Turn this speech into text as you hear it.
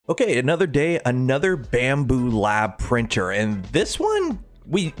Okay, another day, another BambuLab printer, and this one,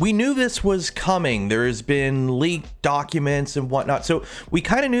 we knew this was coming. There's been leaked documents and whatnot, so we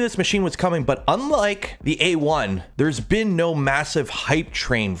kind of knew this machine was coming, but unlike the A1, there's been no massive hype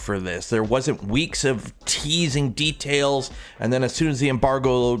train for this. There wasn't weeks of teasing details, and then as soon as the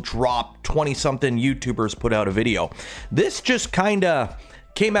embargo dropped, 20-something YouTubers put out a video. This just kind of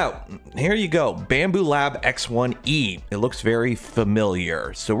came out. Here you go, BambuLab X1E. It looks very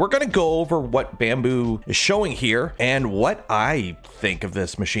familiar. So we're gonna go over what Bambu is showing here and what I think of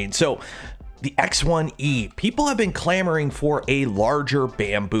this machine. So the X1E, people have been clamoring for a larger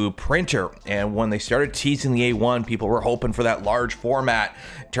Bambu printer. And when they started teasing the A1, people were hoping for that large format.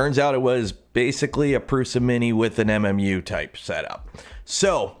 Turns out it was basically a Prusa Mini with an MMU type setup.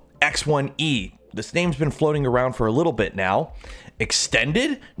 So X1E, this name's been floating around for a little bit now.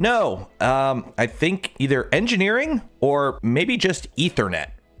 Extended? No, I think either engineering or maybe just Ethernet.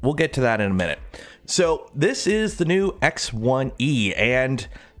 We'll get to that in a minute. So this is the new X1E, and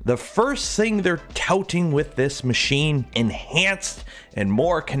the first thing they're touting with this machine, enhanced and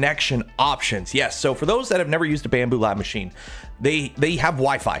more connection options. Yes, so for those that have never used a BambuLab machine, they have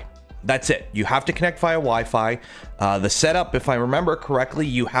Wi-Fi. That's it. You have to connect via Wi-Fi. The setup, if I remember correctly,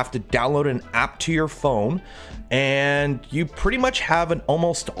 you have to download an app to your phone, and you pretty much have an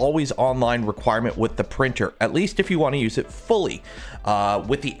almost always online requirement with the printer, at least if you want to use it fully.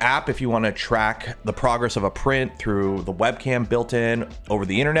 With the app, if you want to track the progress of a print through the webcam built in over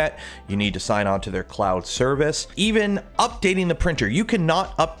the internet, you need to sign on to their cloud service. Even updating the printer, you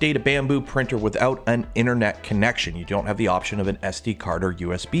cannot update a Bambu printer without an internet connection. You don't have the option of an SD card or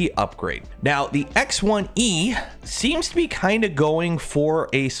USB upgrade. Now, the X1E seems to be kind of going for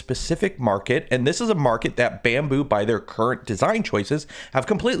a specific market, and this is a market that Bambu, by their current design choices, have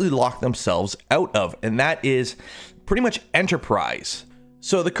completely locked themselves out of, and that is pretty much enterprise.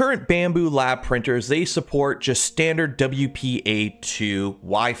 So the current BambuLab printers, they support just standard WPA2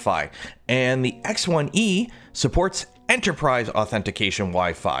 Wi-Fi, and the X1E supports enterprise authentication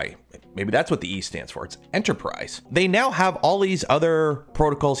Wi-Fi. Maybe that's what the E stands for. It's enterprise. They now have all these other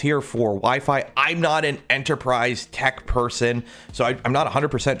protocols here for Wi-Fi. I'm not an enterprise tech person, so I'm not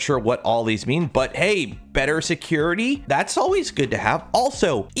 100% sure what all these mean, but hey, better security, that's always good to have.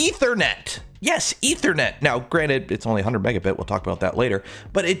 Also, Ethernet. Yes, Ethernet. Now, granted, it's only 100 megabit. We'll talk about that later,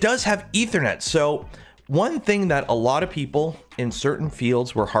 but it does have Ethernet. So one thing that a lot of people in certain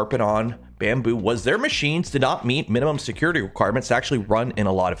fields were harping on Bambu was their machines did not meet minimum security requirements to actually run in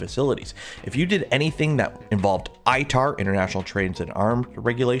a lot of facilities. If you did anything that involved ITAR, International Trade and Arms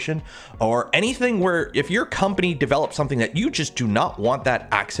Regulation, or anything where if your company developed something that you just do not want that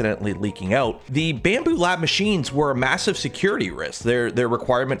accidentally leaking out, the BambuLab machines were a massive security risk. Their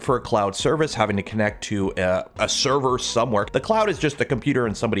requirement for a cloud service, having to connect to a server somewhere. The cloud is just a computer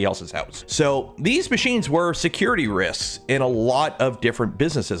in somebody else's house. So these machines were security risks in a lot of different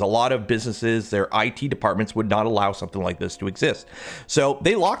businesses. A lot of businesses, their IT departments would not allow something like this to exist. So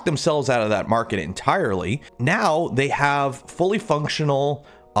they locked themselves out of that market entirely. Now they have fully functional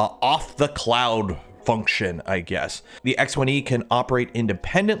off the cloud function, I guess. The X1E can operate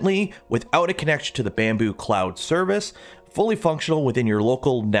independently without a connection to the Bambu cloud service, fully functional within your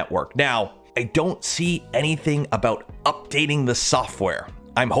local network. Now, I don't see anything about updating the software.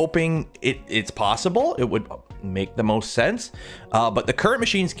 I'm hoping it's possible. It would make the most sense, but the current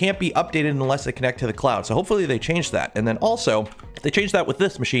machines can't be updated unless they connect to the cloud. So hopefully they change that. And then also, if they change that with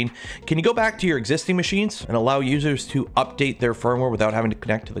this machine, can you go back to your existing machines and allow users to update their firmware without having to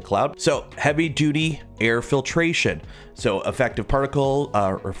connect to the cloud? So heavy duty air filtration. So effective particle,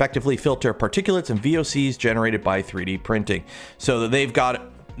 or effectively filter particulates and VOCs generated by 3D printing. So that they've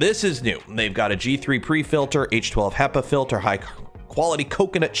got, this is new. They've got a G3 pre-filter, H12 HEPA filter, high quality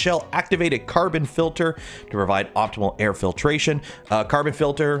coconut shell activated carbon filter to provide optimal air filtration. Carbon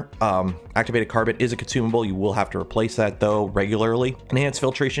filter, activated carbon is a consumable. You will have to replace that though regularly. Enhanced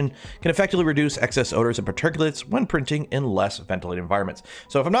filtration can effectively reduce excess odors and particulates when printing in less ventilated environments.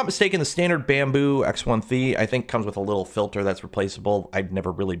 So if I'm not mistaken, the standard Bambu X1E, I think, comes with a little filter that's replaceable. I've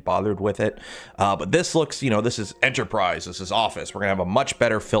never really bothered with it. But this looks, you know, this is enterprise, this is office. We're gonna have a much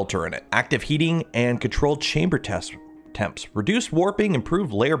better filter in it. Active heating and controlled chamber test temps, reduce warping,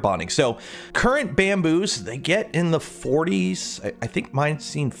 improve layer bonding. So current Bambus, they get in the 40s. I think mine's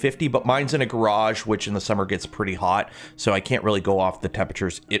seen 50, but mine's in a garage, which in the summer gets pretty hot. So I can't really go off the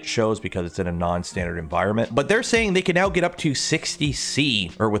temperatures it shows because it's in a non-standard environment. But they're saying they can now get up to 60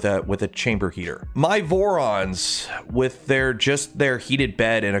 C, or with a chamber heater. My Vorons, with their heated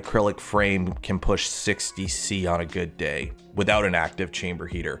bed and acrylic frame, can push 60 C on a good day. without an active chamber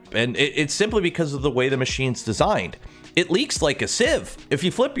heater. And it's simply because of the way the machine's designed. It leaks like a sieve. If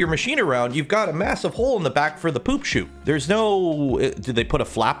you flip your machine around, you've got a massive hole in the back for the poop chute. There's no, did they put a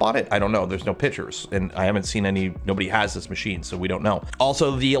flap on it? I don't know. There's no pictures, and I haven't seen any, nobody has this machine, so we don't know.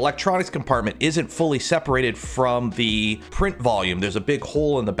 Also, the electronics compartment isn't fully separated from the print volume. There's a big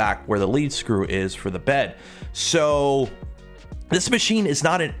hole in the back where the lead screw is for the bed. So this machine is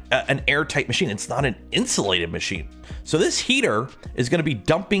not an airtight machine. It's not an insulated machine. So this heater is going to be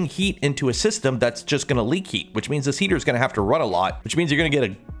dumping heat into a system that's just going to leak heat, which means this heater is going to have to run a lot, which means you're going to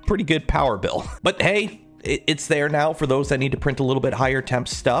get a pretty good power bill. But hey, it's there now for those that need to print a little bit higher temp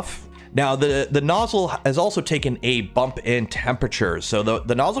stuff. Now, the nozzle has also taken a bump in temperature. So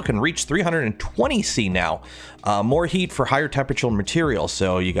the nozzle can reach 320 C now. More heat for higher temperature material.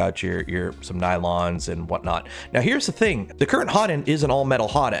 So you got your some nylons and whatnot. Now, here's the thing. The current hot end is an all metal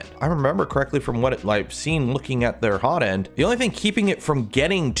hot end. I remember correctly from what I've seen looking at their hot end, the only thing keeping it from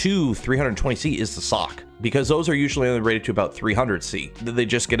getting to 320 C is the sock, because those are usually only rated to about 300 C. Did they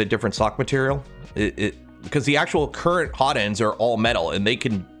just get a different sock material? Because the actual current hot ends are all metal and they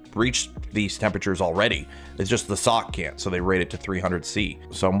can reach these temperatures already. It's just the sock can't, so they rate it to 300 C.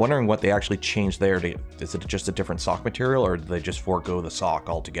 So I'm wondering what they actually changed there. Is it just a different sock material, or did they just forego the sock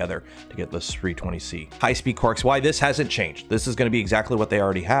altogether to get this 320 C? High-speed corks, why this hasn't changed. This is going to be exactly what they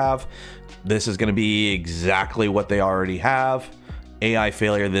already have. This is going to be exactly what they already have. AI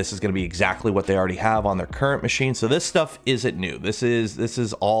failure, this is going to be exactly what they already have on their current machine. So this stuff isn't new. This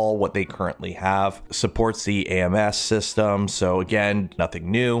is all what they currently have. Supports the AMS system. So again, nothing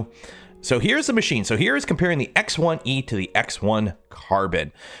new. So here's the machine. So here is comparing the X1E to the X1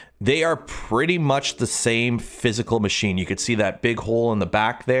 Carbon. They are pretty much the same physical machine. You could see that big hole in the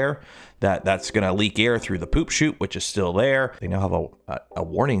back there. That's going to leak air through the poop chute, which is still there. They now have a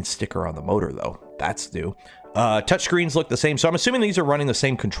warning sticker on the motor, though. That's new. Touchscreens look the same, so I'm assuming these are running the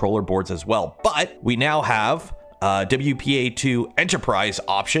same controller boards as well. But we now have WPA2 Enterprise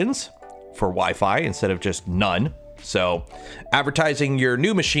options for Wi-Fi instead of just none. So advertising your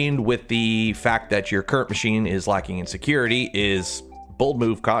new machine with the fact that your current machine is lacking in security is bold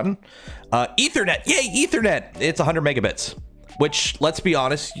move, Cotton. Ethernet, yay, Ethernet. It's 100 megabits, which, let's be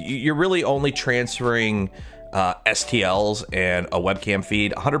honest, you're really only transferring STLs and a webcam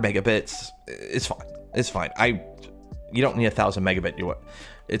feed. 100 megabits is fine. It's fine. You don't need 1,000 megabit.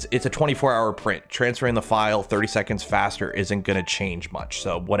 It's a 24-hour print. Transferring the file 30 seconds faster isn't going to change much,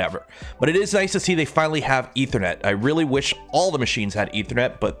 so whatever. But it is nice to see they finally have Ethernet. I really wish all the machines had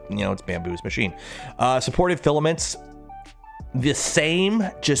Ethernet, but you know, it's Bambu's machine. Supported filaments, the same,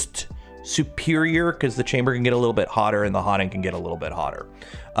 just superior, because the chamber can get a little bit hotter and the hot end can get a little bit hotter.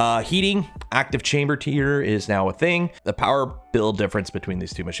 Heating, active chamber heater is now a thing. The power bill difference between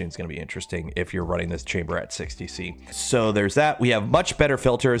these two machines is going to be interesting if you're running this chamber at 60 C. So there's that. We have much better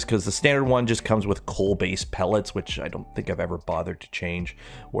filters because the standard one just comes with coal-based pellets, which I don't think I've ever bothered to change.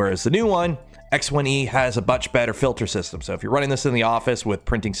 Whereas the new one, X1E, has a much better filter system. So if you're running this in the office with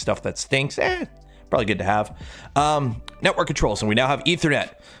printing stuff that stinks, probably good to have. Network control. So we now have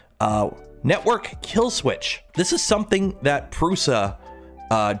Ethernet. Network kill switch. This is something that Prusa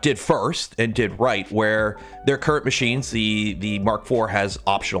did first and did right, where their current machines, the Mark IV, has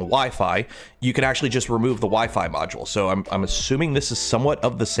optional Wi-Fi. You can actually just remove the Wi-Fi module. So I'm assuming this is somewhat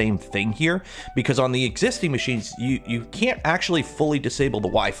of the same thing here, because on the existing machines, you can't actually fully disable the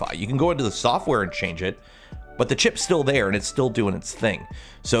Wi-Fi. You can go into the software and change it, but the chip's still there and it's still doing its thing.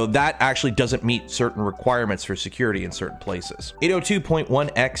 So that actually doesn't meet certain requirements for security in certain places.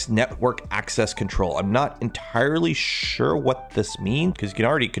 802.1x network access control. I'm not entirely sure what this means, because you can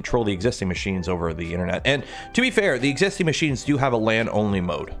already control the existing machines over the internet. And to be fair, the existing machines do have a LAN only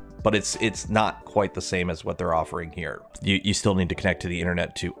mode, but it's not quite the same as what they're offering here. You still need to connect to the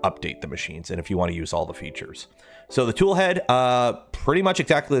internet to update the machines, and if you want to use all the features. So the tool head, pretty much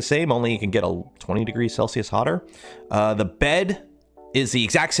exactly the same, only you can get a 20 degrees Celsius hotter. The bed is the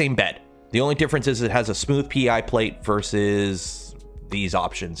exact same bed. The only difference is it has a smooth PI plate versus these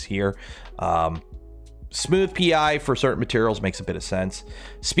options here. Smooth PI for certain materials makes a bit of sense.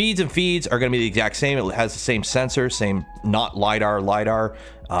 Speeds and feeds are going to be the exact same. It has the same sensor, same not LiDAR,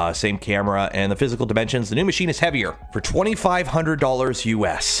 same camera, and the physical dimensions. The new machine is heavier for $2,500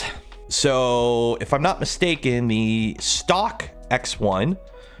 US. So if I'm not mistaken, the stock X1,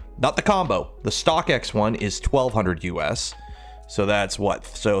 not the combo, the stock X1 is $1,200 US. So that's what?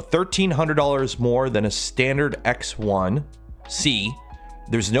 So $1,300 more than a standard X1C.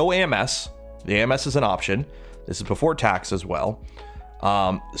 There's no AMS. The AMS is an option. This is before tax as well.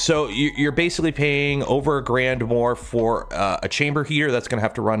 So you're basically paying over $1,000 more for a chamber heater that's going to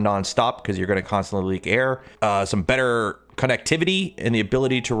have to run nonstop because you're going to constantly leak air. Some better connectivity and the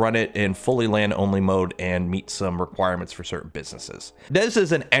ability to run it in fully LAN only mode and meet some requirements for certain businesses. This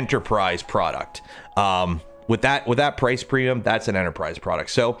is an enterprise product. With that price premium, that's an enterprise product.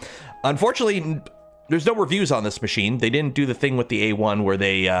 So unfortunately, there's no reviews on this machine. They didn't do the thing with the A1 where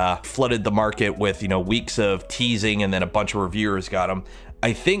they flooded the market with, you know, weeks of teasing and then a bunch of reviewers got them.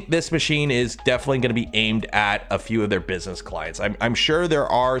 I think this machine is definitely going to be aimed at a few of their business clients. I'm sure there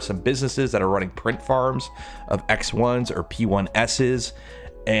are some businesses that are running print farms of X1s or P1Ss,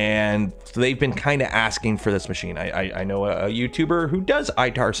 and they've been kind of asking for this machine. I know a YouTuber who does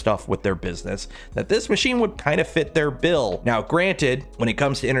ITAR stuff with their business that this machine would kind of fit their bill. Now, granted, when it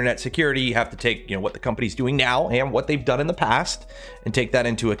comes to internet security, you have to take, you know, what the company's doing now and what they've done in the past and take that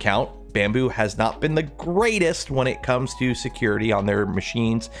into account. Bambu has not been the greatest when it comes to security on their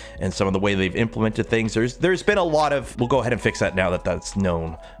machines and some of the way they've implemented things. There's been a lot of, we'll go ahead and fix that now that that's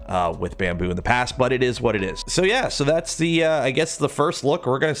known with Bambu in the past, but it is what it is. So yeah, so that's the, I guess the first look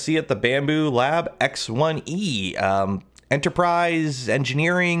we're going to see at the BambuLab X1E. Enterprise,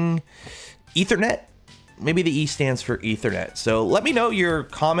 engineering, Ethernet. Maybe the E stands for Ethernet. So let me know your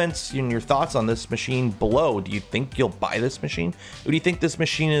comments and your thoughts on this machine below. Do you think you'll buy this machine? Who do you think this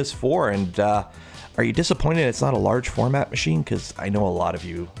machine is for? And are you disappointed it's not a large format machine? Because I know a lot of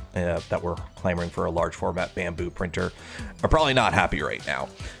you that were clamoring for a large format Bambu printer are probably not happy right now.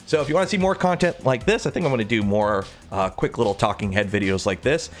 So if you want to see more content like this, I think I'm going to do more quick little talking head videos like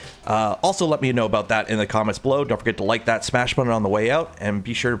this. Also, let me know about that in the comments below. Don't forget to like that smash button on the way out, and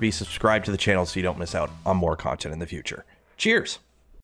be sure to be subscribed to the channel so you don't miss out on more content in the future. Cheers!